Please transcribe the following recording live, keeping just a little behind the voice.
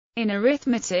In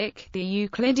arithmetic, the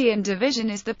Euclidean division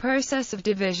is the process of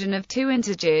division of two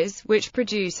integers, which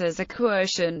produces a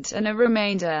quotient and a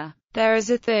remainder. There is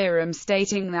a theorem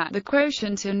stating that the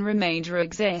quotient and remainder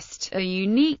exist, are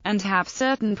unique, and have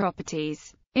certain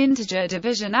properties. Integer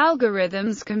division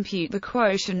algorithms compute the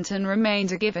quotient and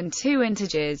remainder given two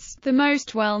integers, the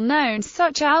most well-known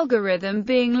such algorithm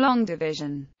being long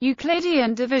division,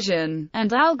 Euclidean division,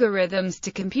 and algorithms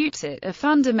to compute it are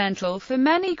fundamental for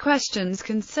many questions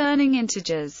concerning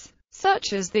integers,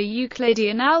 such as the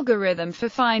Euclidean algorithm for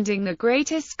finding the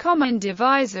greatest common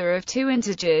divisor of two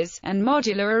integers, and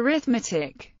modular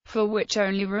arithmetic, for which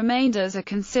only remainders are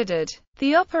considered.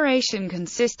 The operation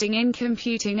consisting in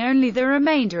computing only the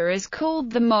remainder is called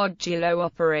the modulo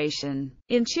operation.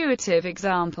 Intuitive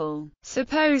example.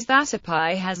 Suppose that a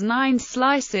pie has 9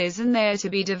 slices and they are to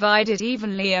be divided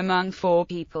evenly among 4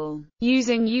 people.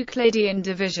 Using Euclidean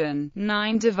division,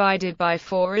 9 divided by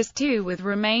 4 is 2 with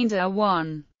remainder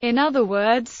 1. In other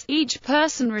words, each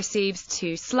person receives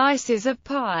 2 slices of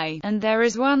pie, and there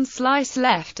is 1 slice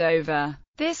left over.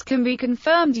 This can be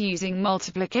confirmed using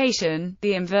multiplication,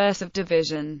 the inverse of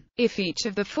division. If each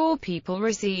of the 4 people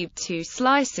received 2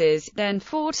 slices, then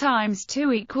 4 times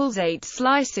 2 equals 8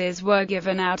 slices were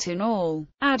given out in all.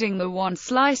 Adding the 1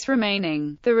 slice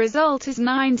remaining, the result is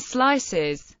 9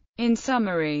 slices. In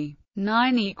summary,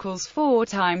 9 equals 4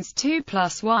 times 2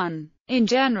 plus 1. In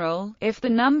general, if the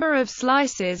number of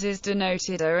slices is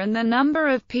denoted A and the number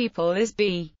of people is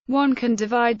B, one can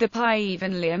divide the pie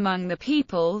evenly among the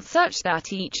people such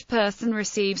that each person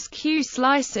receives Q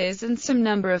slices and some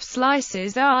number of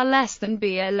slices R less than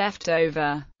B are left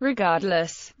over.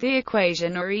 Regardless, the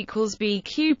equation A equals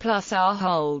BQ plus R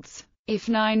holds. If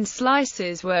 9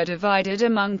 slices were divided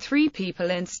among 3 people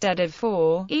instead of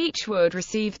 4, each would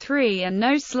receive 3 and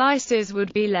no slices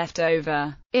would be left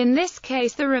over. In this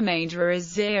case the remainder is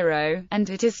 0, and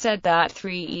it is said that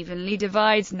 3 evenly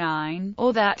divides 9,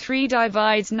 or that 3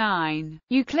 divides 9.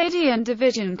 Euclidean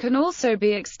division can also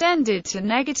be extended to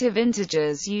negative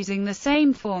integers using the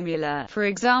same formula. For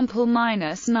example,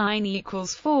 minus 9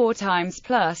 equals 4 times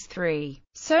plus 3.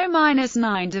 So minus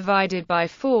 9 divided by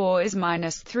 4 is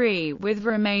minus 3, with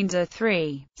remainder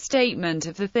 3. Statement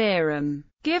of the theorem.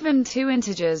 Given two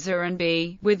integers A and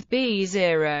B, with B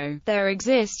 0, there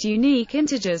exist unique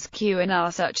integers Q and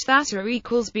R such that A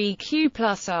equals BQ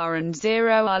plus R and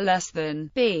 0 are less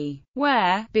than B,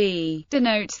 where B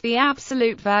denotes the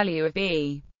absolute value of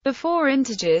B. The 4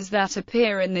 integers that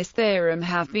appear in this theorem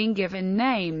have been given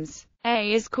names.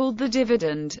 A is called the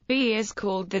dividend, B is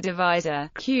called the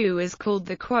divisor, Q is called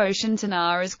the quotient and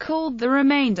R is called the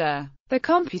remainder. The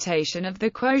computation of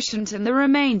the quotient and the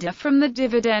remainder from the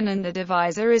dividend and the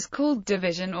divisor is called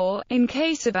division or, in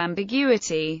case of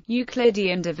ambiguity,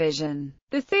 Euclidean division.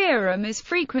 The theorem is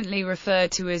frequently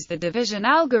referred to as the division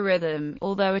algorithm,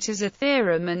 although it is a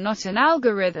theorem and not an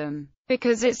algorithm,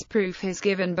 because its proof is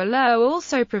given below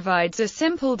also provides a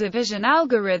simple division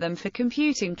algorithm for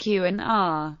computing Q and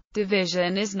R.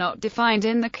 Division is not defined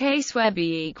in the case where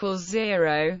B equals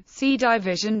 0, see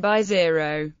division by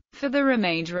 0. For the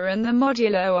remainder and the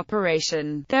modulo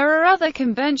operation, there are other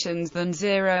conventions than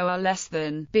 0 or less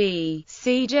than B.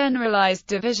 See generalized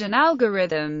division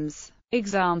algorithms.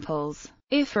 Examples.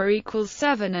 If A equals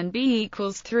 7 and B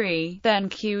equals 3, then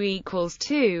Q equals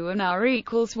 2 and R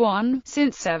equals 1,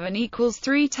 since 7 equals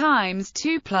 3 times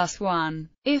 2 plus 1.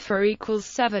 If A equals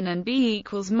 7 and B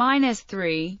equals minus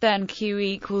 3, then Q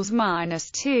equals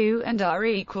minus 2 and R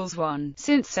equals 1,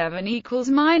 since 7 equals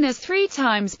minus 3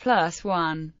 times plus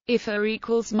 1. If A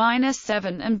equals minus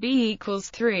 7 and B equals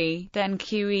 3, then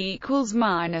Q equals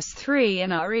minus 3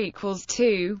 and R equals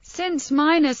 2, since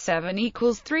minus 7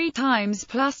 equals 3 times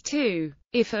plus 2.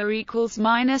 If A equals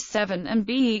minus 7 and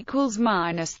B equals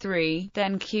minus 3,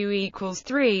 then Q equals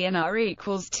 3 and R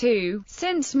equals 2,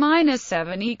 since minus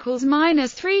 7 equals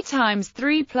minus 3 times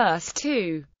 3 plus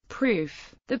 2.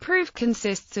 Proof. The proof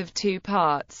consists of 2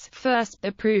 parts. First,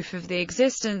 the proof of the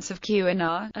existence of Q and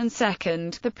R, and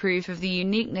second, the proof of the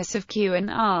uniqueness of Q and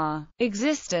R.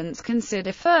 Existence.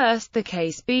 Consider first the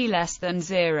case B less than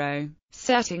 0.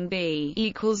 Setting B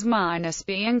equals minus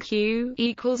B and Q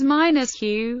equals minus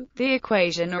Q, the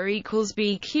equation A equals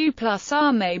BQ plus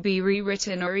R may be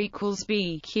rewritten A equals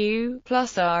BQ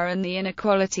plus R and the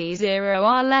inequality 0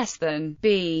 R less than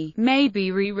B may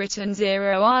be rewritten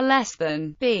 0 R less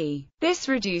than B. This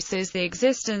reduces the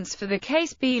existence for the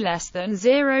case B less than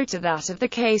 0 to that of the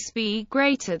case B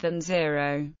greater than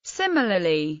 0.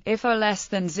 Similarly, if A less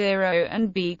than 0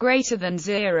 and B greater than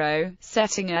 0,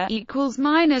 setting A equals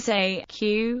minus A,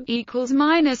 Q equals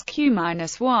minus Q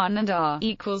minus 1 and R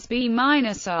equals B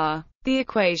minus R. The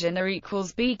equation A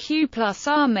equals BQ plus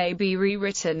R may be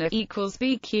rewritten A equals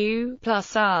BQ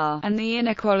plus R, and the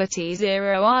inequality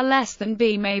 0R less than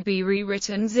B may be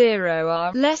rewritten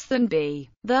 0R less than B.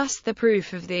 Thus the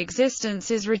proof of the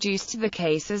existence is reduced to the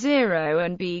case A 0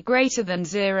 and B greater than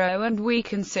 0, and we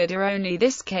consider only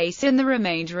this case in the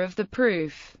remainder of the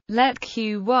proof. Let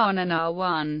Q1 and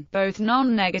R1, both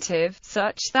non-negative,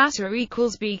 such that A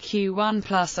equals BQ1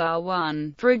 plus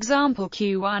R1. For example,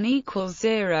 Q1 equals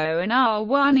 0 and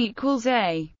R1 equals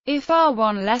A. If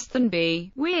R1 less than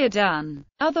B, we are done.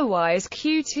 Otherwise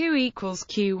Q2 equals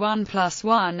Q1 plus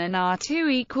 1 and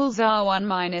R2 equals R1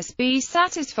 minus B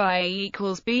satisfy A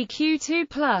equals BQ2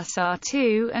 plus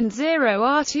R2 and 0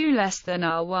 R2 less than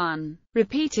R1.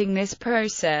 Repeating this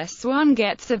process, one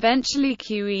gets eventually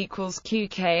Q equals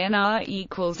QK and R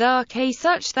equals RK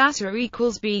such that A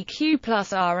equals BQ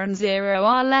plus R and 0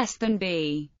 R less than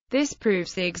B. This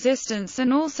proves the existence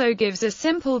and also gives a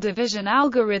simple division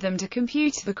algorithm to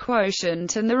compute the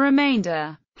quotient and the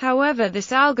remainder. However,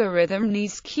 this algorithm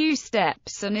needs Q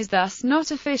steps and is thus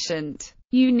not efficient.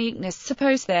 Uniqueness.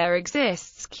 Suppose there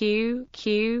exists Q,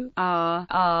 Q, R,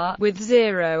 R, with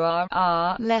 0 R,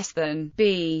 R, less than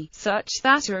B, such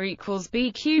that A equals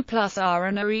BQ plus R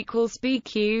and A equals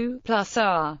BQ plus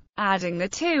R. Adding the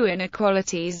two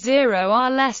inequalities 0 R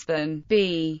less than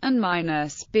B and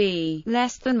minus B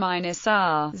less than minus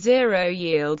R, 0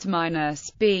 yields minus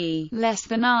B less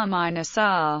than R minus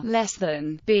R less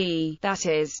than B, that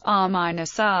is, R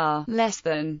minus R less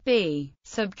than B.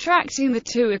 Subtracting the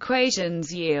two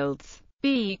equations yields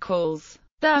B equals.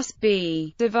 Thus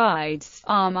B divides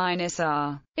R minus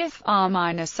R. If R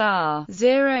minus R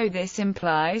 0, this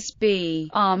implies B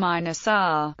R minus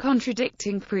R,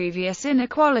 contradicting previous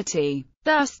inequality.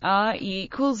 Thus R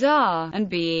equals R and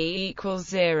B equals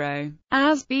 0.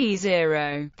 As B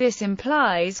 0, this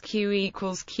implies Q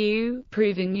equals Q,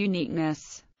 proving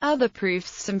uniqueness. Other proofs.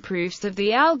 Some proofs of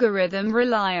the algorithm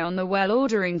rely on the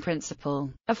well-ordering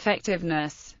principle.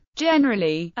 Effectiveness.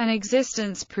 Generally, an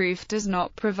existence proof does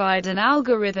not provide an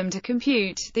algorithm to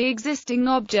compute the existing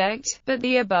object, but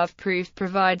the above proof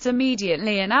provides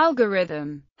immediately an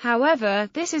algorithm. However,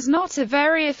 this is not a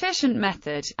very efficient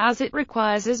method, as it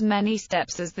requires as many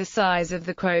steps as the size of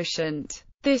the quotient.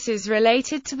 This is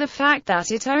related to the fact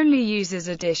that it only uses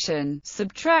addition,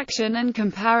 subtraction and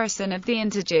comparison of the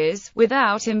integers,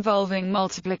 without involving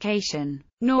multiplication,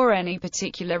 nor any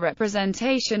particular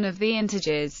representation of the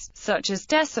integers, such as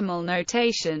decimal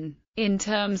notation. In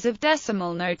terms of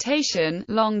decimal notation,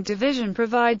 long division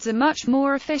provides a much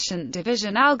more efficient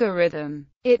division algorithm.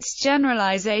 Its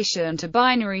generalization to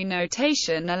binary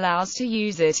notation allows to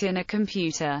use it in a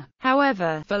computer.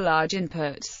 However, for large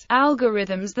inputs,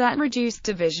 algorithms that reduce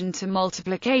division to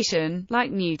multiplication, like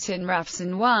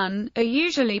Newton-Raphson 1, are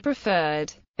usually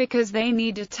preferred, because they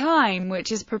need a time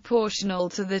which is proportional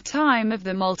to the time of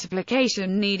the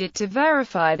multiplication needed to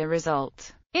verify the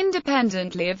result,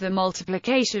 independently of the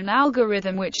multiplication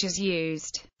algorithm which is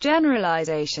used.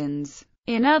 Generalizations.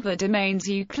 In other domains,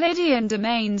 Euclidean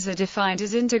domains are defined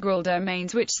as integral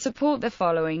domains which support the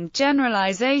following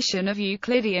generalization of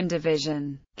Euclidean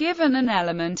division. Given an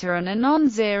element A and a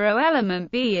non-zero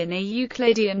element B in a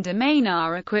Euclidean domain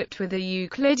R equipped with a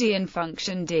Euclidean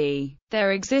function D,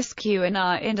 there exists Q and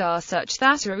R such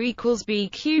that A equals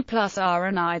BQ plus R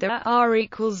and either R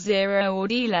equals 0 or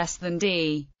D less than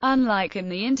D. Unlike in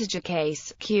the integer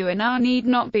case, Q and R need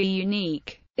not be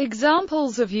unique.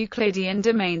 Examples of Euclidean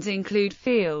domains include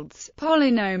fields,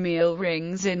 polynomial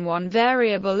rings in one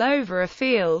variable over a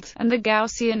field, and the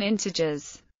Gaussian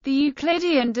integers. The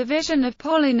Euclidean division of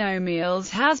polynomials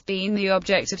has been the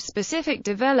object of specific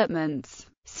developments.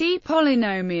 See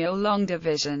polynomial long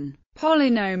division,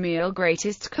 polynomial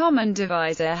greatest common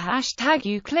divisor #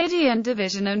 Euclidean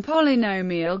division, and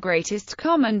polynomial greatest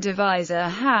common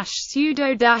divisor #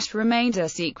 pseudo-remainder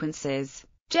sequences.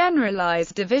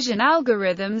 Generalized division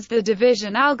algorithms. The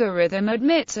division algorithm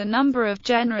admits a number of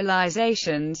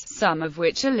generalizations, some of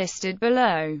which are listed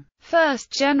below.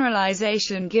 First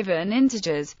generalization: given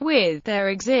integers, with there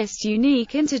exist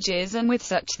unique integers and with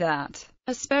such that,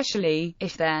 especially,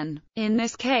 if then, in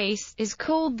this case, is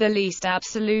called the least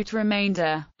absolute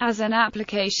remainder. As an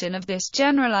application of this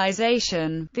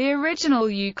generalization, the original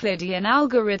Euclidean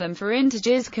algorithm for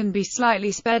integers can be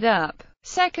slightly sped up.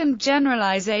 Second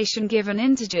generalization: given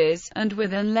integers, and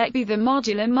with and let be the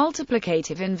modular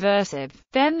multiplicative inversive,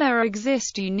 then there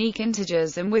exist unique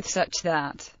integers and with such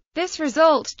that. This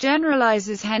result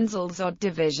generalizes Hensel's odd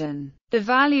division. The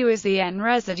value is the n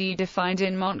residue defined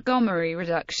in Montgomery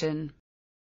reduction.